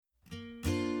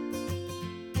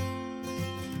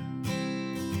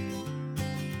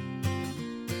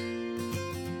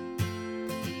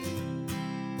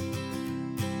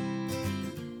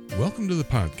Welcome to the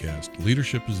podcast,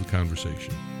 Leadership is the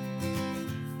Conversation.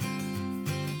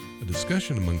 A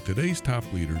discussion among today's top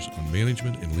leaders on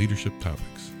management and leadership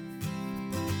topics.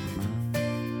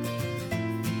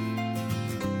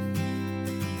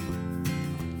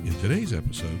 In today's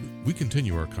episode, we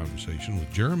continue our conversation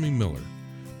with Jeremy Miller,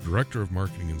 Director of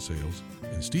Marketing and Sales,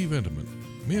 and Steve Entenmann,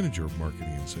 Manager of Marketing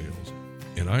and Sales,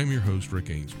 and I'm your host, Rick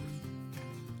Ainsworth.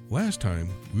 Last time,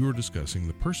 we were discussing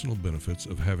the personal benefits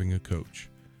of having a coach.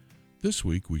 This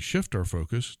week, we shift our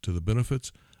focus to the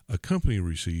benefits a company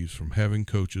receives from having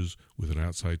coaches with an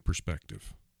outside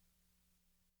perspective.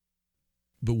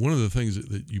 But one of the things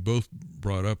that you both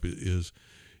brought up is,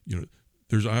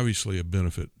 there's obviously a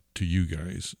benefit to you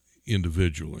guys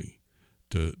individually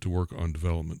to work on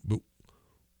development. But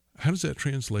how does that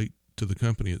translate to the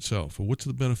company itself? Well, what's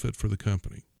the benefit for the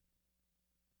company?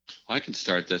 I can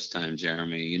start this time,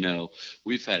 Jeremy.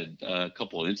 We've had a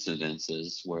couple of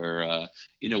incidences where,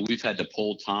 we've had to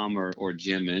pull Tom or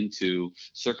Jim into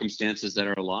circumstances that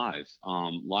are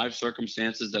live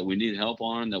circumstances that we need help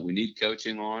on, that we need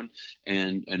coaching on.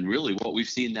 And really what we've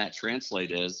seen that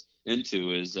translate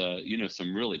into is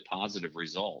some really positive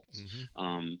results.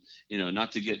 Mm-hmm.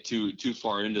 Not to get too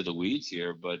far into the weeds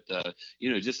here, but,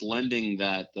 just lending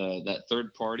that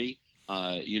third party,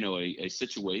 a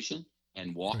situation,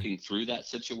 and walking through that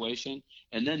situation,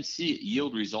 and then see it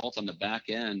yield results on the back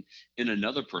end in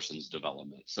another person's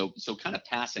development. So kind of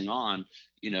passing on,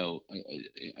 a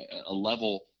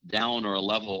level down or a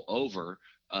level over,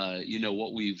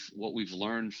 what we've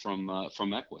learned from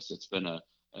Equus. It's been a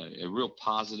real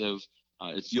positive.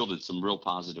 It's yielded some real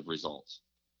positive results.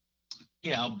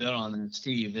 Yeah, I'll bet on that,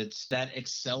 Steve. It's that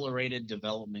accelerated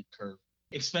development curve.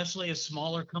 Especially a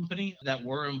smaller company that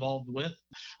we're involved with.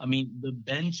 I mean, the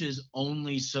bench is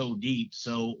only so deep.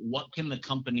 So what can the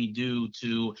company do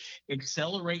to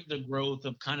accelerate the growth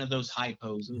of kind of those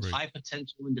hypos, those high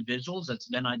potential individuals that's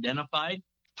been identified?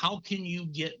 How can you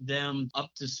get them up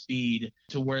to speed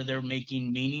to where they're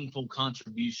making meaningful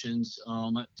contributions,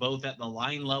 both at the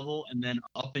line level and then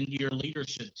up into your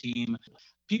leadership team?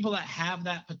 People that have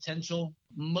that potential,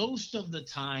 most of the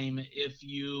time, if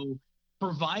you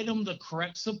provide them the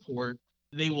correct support,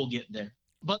 they will get there.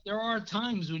 But there are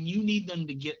times when you need them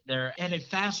to get there at a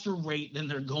faster rate than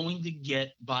they're going to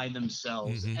get by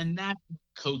themselves. Mm-hmm. And that's what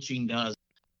coaching does.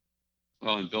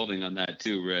 Well, and building on that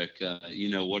too, Rick,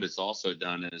 what it's also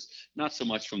done is not so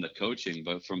much from the coaching,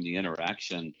 but from the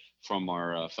interaction from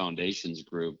our foundations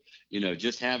group,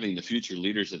 just having the future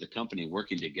leaders of the company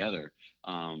working together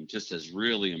just has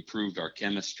really improved our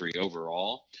chemistry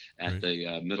overall at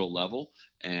the middle level.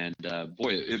 And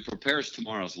it prepares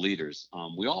tomorrow's leaders.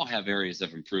 We all have areas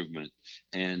of improvement,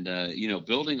 and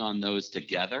building on those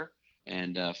together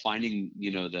and finding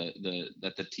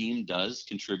that the team does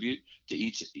contribute to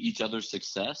each other's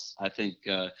success. I think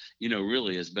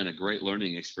really has been a great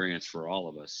learning experience for all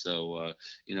of us. So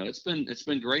it's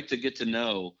been great to get to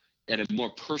know at a more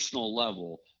personal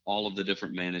level all of the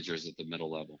different managers at the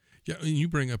middle level. Yeah, and you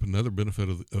bring up another benefit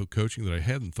of coaching that I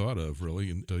hadn't thought of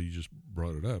really until you just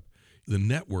brought it up. The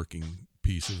networking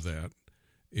piece of that.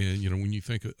 And, when you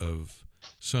think of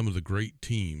some of the great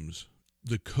teams,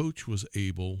 the coach was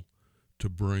able to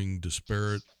bring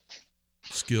disparate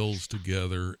skills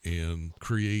together and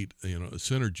create, a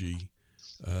synergy.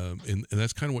 And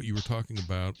that's kind of what you were talking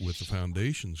about with the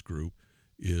foundations group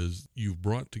is you've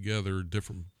brought together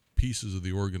different pieces of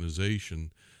the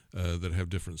organization that have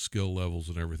different skill levels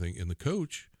and everything. And the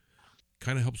coach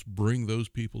kind of helps bring those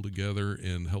people together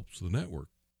and helps the network.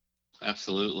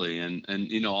 Absolutely.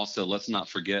 And also let's not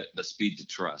forget the speed to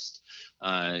trust.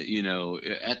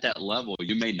 At that level,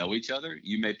 you may know each other,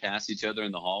 you may pass each other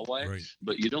in the hallway,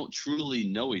 but you don't truly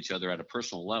know each other at a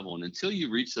personal level. And until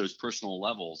you reach those personal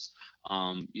levels,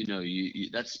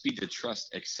 that speed to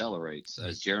trust accelerates,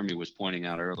 as Jeremy was pointing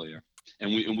out earlier.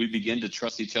 And we begin to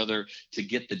trust each other to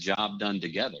get the job done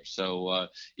together. So,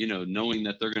 knowing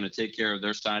that they're going to take care of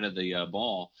their side of the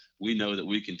ball, we know that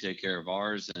we can take care of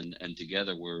ours, and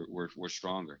together we're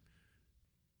stronger.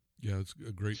 Yeah, it's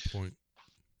a great point.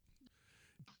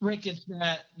 Rick, it's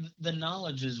that the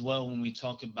knowledge as well when we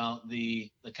talk about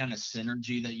the kind of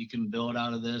synergy that you can build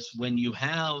out of this. When you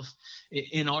have,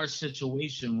 in our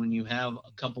situation, when you have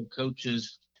a couple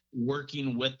coaches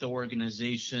working with the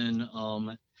organization,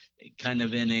 kind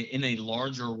of in a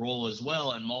larger role as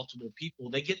well, and multiple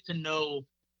people, they get to know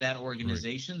that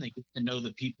organization. They get to know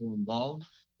the people involved.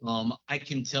 I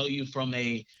can tell you from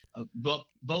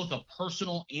both a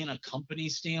personal and a company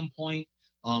standpoint,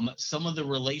 some of the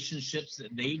relationships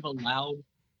that they've allowed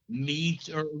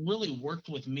or really worked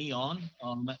with me on,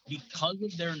 because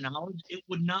of their knowledge, it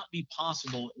would not be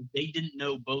possible if they didn't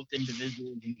know both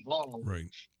individuals involved. Right.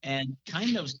 And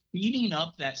kind of speeding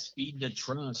up that speed to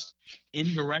trust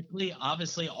indirectly.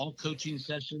 Obviously, all coaching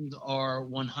sessions are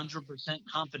 100%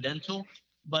 confidential,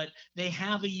 but they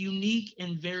have a unique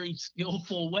and very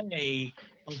skillful way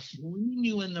of pointing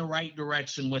you in the right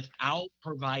direction without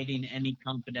providing any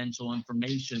confidential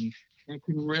information that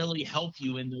can really help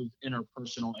you in those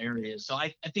interpersonal areas. So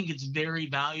I think it's very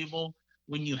valuable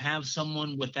when you have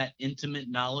someone with that intimate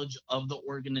knowledge of the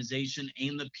organization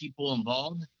and the people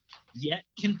involved, yet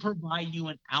can provide you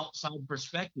an outside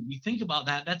perspective. You think about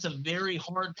that, that's a very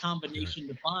hard combination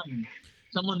to find.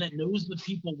 Someone that knows the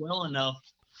people well enough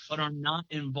but are not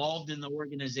involved in the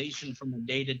organization from a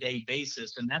day-to-day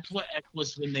basis. And that's what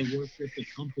Equus, when they work with the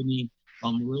company,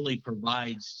 really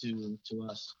provides to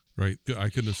us. Right. I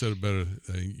couldn't have said it better.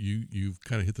 You've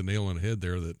kind of hit the nail on the head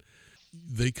there, that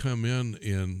they come in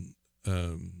and,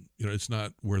 it's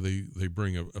not where they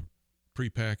bring a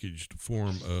prepackaged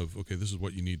form of, okay, this is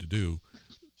what you need to do.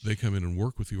 They come in and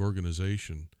work with the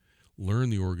organization, learn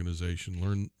the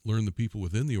organization, learn the people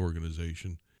within the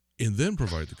organization, and then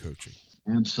provide the coaching.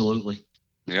 Absolutely.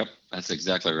 Yep, that's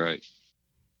exactly right.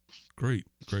 Great.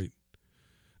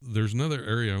 There's another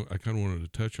area I kind of wanted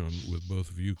to touch on with both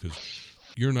of you, because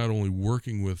you're not only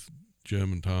working with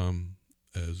Jim and Tom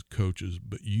as coaches,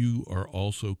 but you are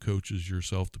also coaches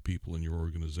yourself to people in your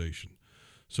organization.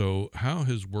 So how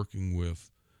has working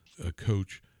with a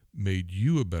coach made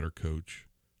you a better coach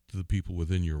to the people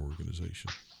within your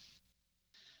organization?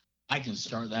 I can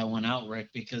start that one out,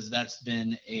 Rick, because that's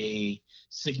been a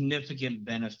significant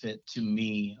benefit to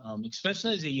me,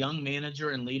 especially as a young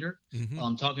manager and leader.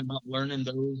 Mm-hmm. Talking about learning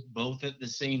those both at the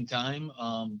same time.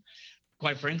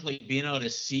 Quite frankly, being able to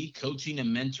see coaching and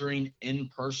mentoring in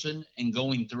person and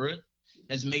going through it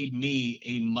has made me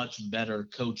a much better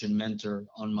coach and mentor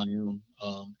on my own.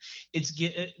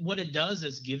 What it does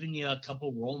is giving you a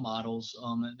couple role models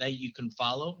that you can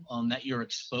follow, that you're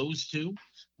exposed to,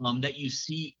 that you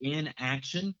see in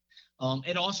action.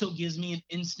 It also gives me an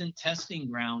instant testing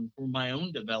ground for my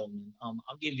own development. I'll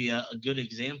give you a good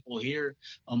example here.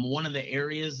 One of the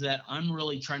areas that I'm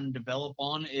really trying to develop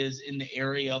on is in the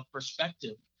area of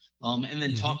perspective. And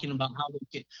then talking about how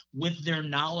they can, with their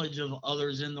knowledge of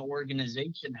others in the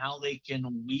organization, how they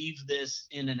can weave this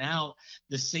in and out.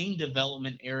 The same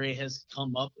development area has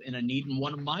come up in a need in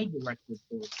one of my direct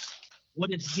reports. What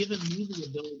it's given me the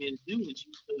ability to do is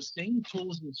use those same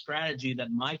tools and strategy that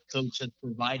my coach has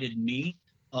provided me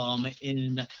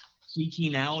in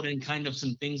seeking out and kind of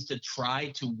some things to try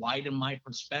to widen my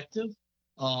perspective.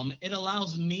 It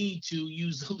allows me to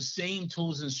use those same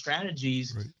tools and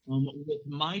strategies with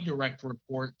my direct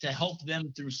report to help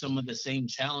them through some of the same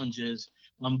challenges,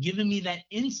 giving me that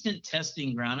instant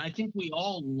testing ground. I think we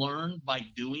all learn by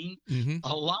doing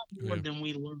a lot more than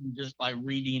we learn just by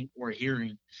reading or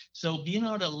hearing. So being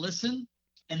able to listen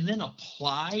and then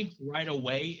apply right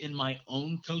away in my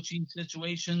own coaching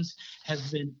situations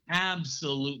has been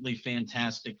absolutely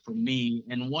fantastic for me,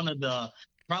 and one of the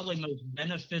probably most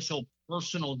beneficial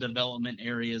personal development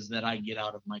areas that I get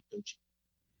out of my coaching.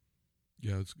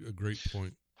 Yeah, it's a great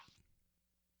point.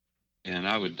 And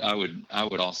I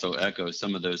would also echo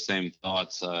some of those same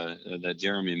thoughts that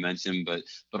Jeremy mentioned,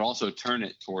 but also turn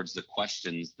it towards the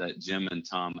questions that Jim and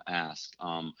Tom ask.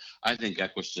 I think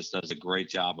Equus just does a great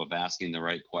job of asking the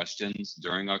right questions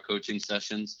during our coaching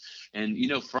sessions, and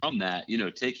from that,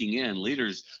 taking in,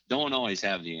 leaders don't always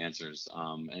have the answers,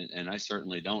 and I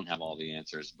certainly don't have all the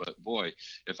answers. But boy,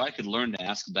 if I could learn to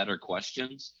ask better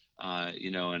questions.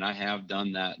 And I have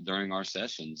done that during our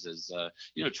sessions is,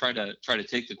 try to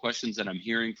take the questions that I'm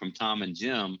hearing from Tom and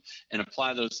Jim and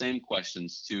apply those same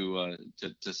questions to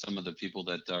some of the people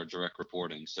that are direct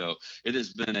reporting. So it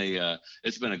has been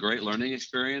it's been a great learning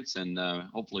experience, and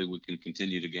hopefully we can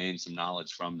continue to gain some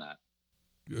knowledge from that.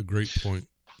 A great point.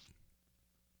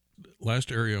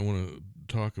 Last area I want to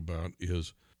talk about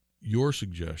is your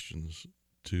suggestions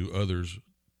to others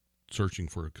searching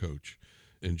for a coach.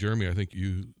 And Jeremy, I think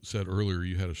you said earlier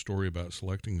you had a story about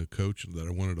selecting a coach that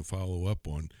I wanted to follow up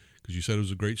on, because you said it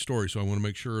was a great story. So I want to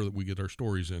make sure that we get our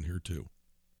stories in here too.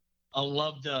 I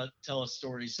love to tell a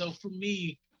story. So for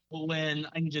me, when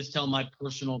I can just tell my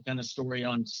personal kind of story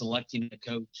on selecting a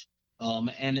coach.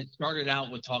 And it started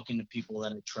out with talking to people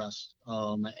that I trust,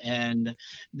 and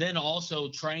then also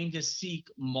trying to seek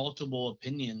multiple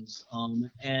opinions.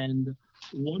 And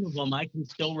one of them I can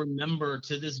still remember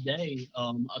to this day,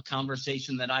 a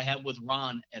conversation that I had with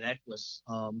Ron at Equus.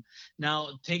 Now,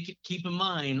 keep in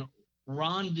mind,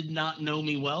 Ron did not know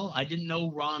me well. I didn't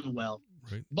know Ron well.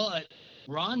 Right. But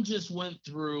Ron just went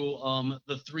through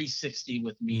the 360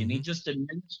 with me, and he just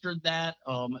administered that.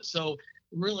 So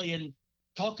really, and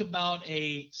talk about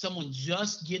someone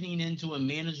just getting into a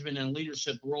management and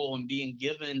leadership role and being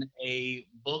given a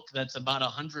book that's about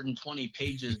 120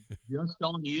 pages just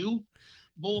on you.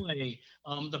 Boy,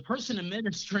 the person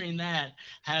administering that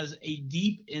has a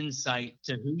deep insight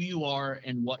to who you are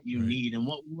and what you need. And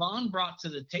what Ron brought to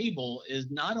the table is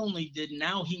not only did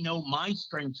now he know my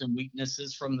strengths and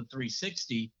weaknesses from the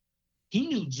 360, he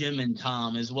knew Jim and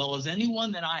Tom as well as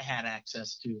anyone that I had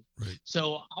access to. Right.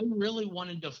 So I really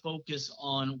wanted to focus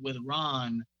on with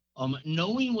Ron,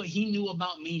 knowing what he knew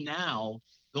about me now,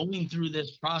 going through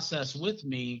this process with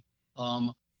me.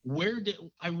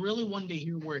 I really wanted to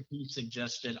hear where he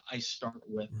suggested I start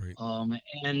with. Right.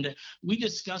 And we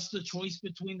discussed the choice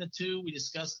between the two. We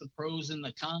discussed the pros and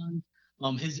the cons.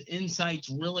 His insights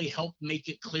really helped make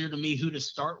it clear to me who to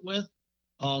start with.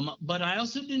 But I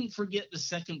also didn't forget the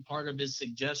second part of his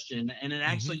suggestion, and it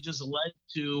actually just led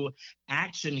to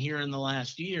action here in the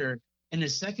last year. And the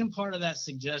second part of that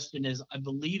suggestion is I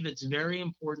believe it's very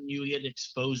important you get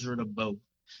exposure to both.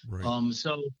 Right.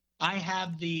 So I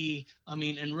have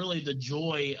and really the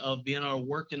joy of being able to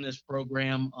work in this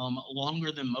program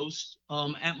longer than most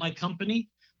at my company.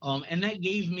 And that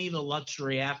gave me the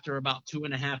luxury after about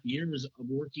 2.5 years of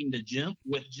working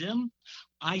with Jim,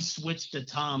 I switched to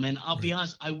Tom. And I'll be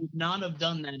honest, I would not have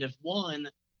done that if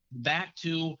back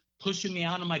to pushing me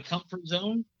out of my comfort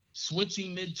zone.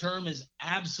 Switching midterm is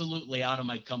absolutely out of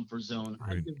my comfort zone.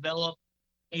 Right. I developed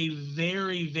a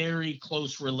very, very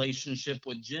close relationship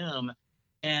with Jim.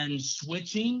 And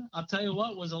switching, I'll tell you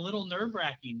what, was a little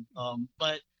nerve-wracking.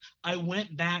 But I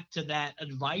went back to that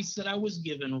advice that I was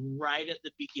given right at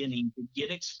the beginning to get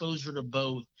exposure to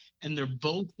both. And they're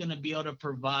both going to be able to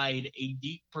provide a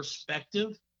deep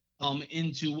perspective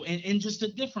and just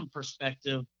a different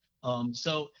perspective.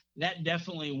 So that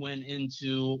definitely went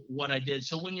into what I did.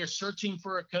 So when you're searching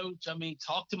for a coach,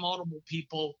 talk to multiple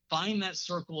people, find that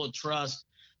circle of trust,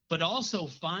 but also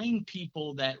find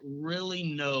people that really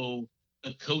know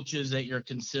the coaches that you're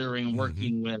considering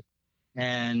working with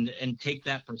and take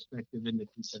that perspective into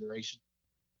consideration.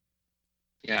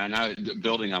 Yeah, and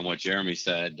building on what Jeremy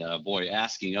said,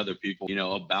 asking other people,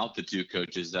 about the two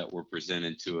coaches that were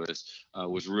presented to us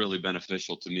was really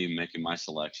beneficial to me making my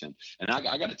selection. And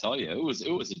I got to tell you, it was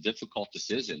a difficult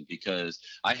decision because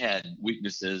I had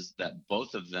weaknesses that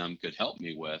both of them could help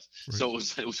me with. Right. So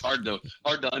it was hard to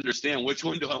understand which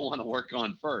one do I want to work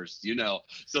on first,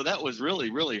 So that was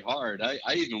really, really hard. I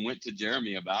even went to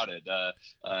Jeremy about it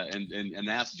and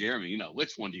asked Jeremy,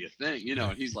 which one do you think?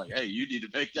 And he's like, hey, you need to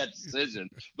make that decision.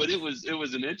 But it was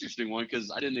an interesting one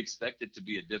because I didn't expect it to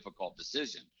be a difficult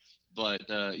decision. But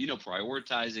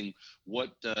prioritizing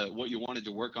what you wanted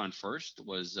to work on first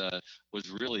was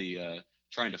really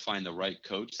trying to find the right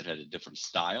coach that had a different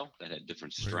style, that had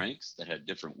different strengths, that had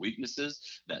different weaknesses,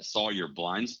 that saw your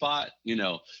blind spot.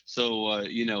 So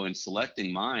in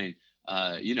selecting mine,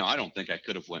 I don't think I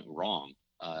could have went wrong.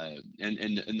 And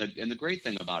the great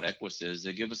thing about Equus is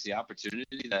they give us the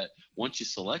opportunity that once you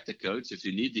select a coach, if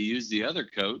you need to use the other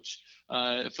coach,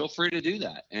 feel free to do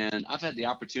that. And I've had the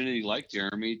opportunity, like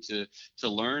Jeremy, to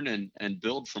learn and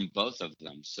build from both of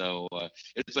them. So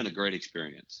it's been a great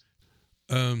experience.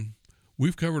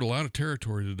 We've covered a lot of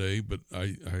territory today, but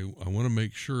I want to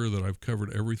make sure that I've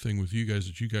covered everything with you guys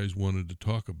that you guys wanted to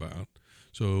talk about.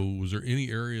 So was there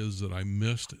any areas that I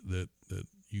missed that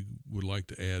you would like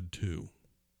to add to?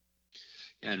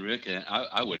 And Rick,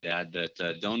 I would add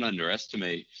that don't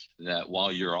underestimate that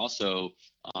while you're also,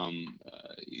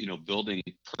 building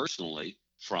personally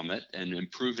from it and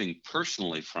improving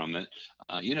personally from it,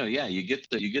 you get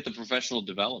the professional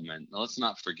development. Let's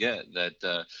not forget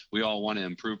that we all want to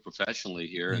improve professionally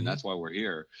here, and that's why we're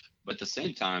here. But at the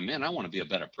same time, man, I want to be a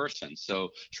better person. So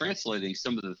translating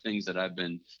some of the things that I've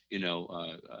been,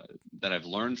 that I've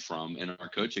learned from in our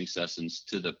coaching sessions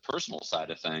to the personal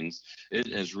side of things, it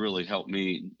has really helped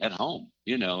me at home,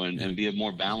 and be a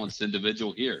more balanced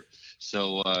individual here.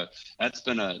 So that's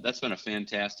been a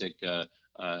fantastic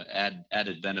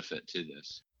added benefit to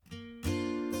this.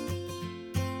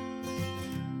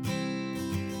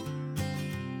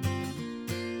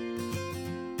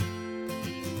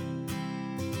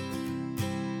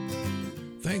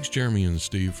 Thanks, Jeremy and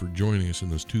Steve, for joining us in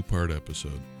this 2-part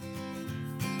episode.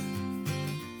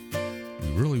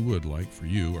 We really would like for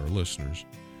you, our listeners,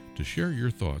 to share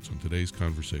your thoughts on today's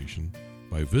conversation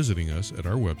by visiting us at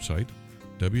our website,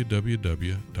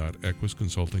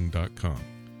 www.equusconsulting.com.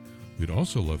 We'd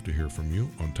also love to hear from you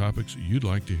on topics you'd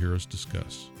like to hear us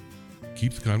discuss.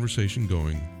 Keep the conversation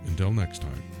going. Until next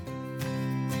time.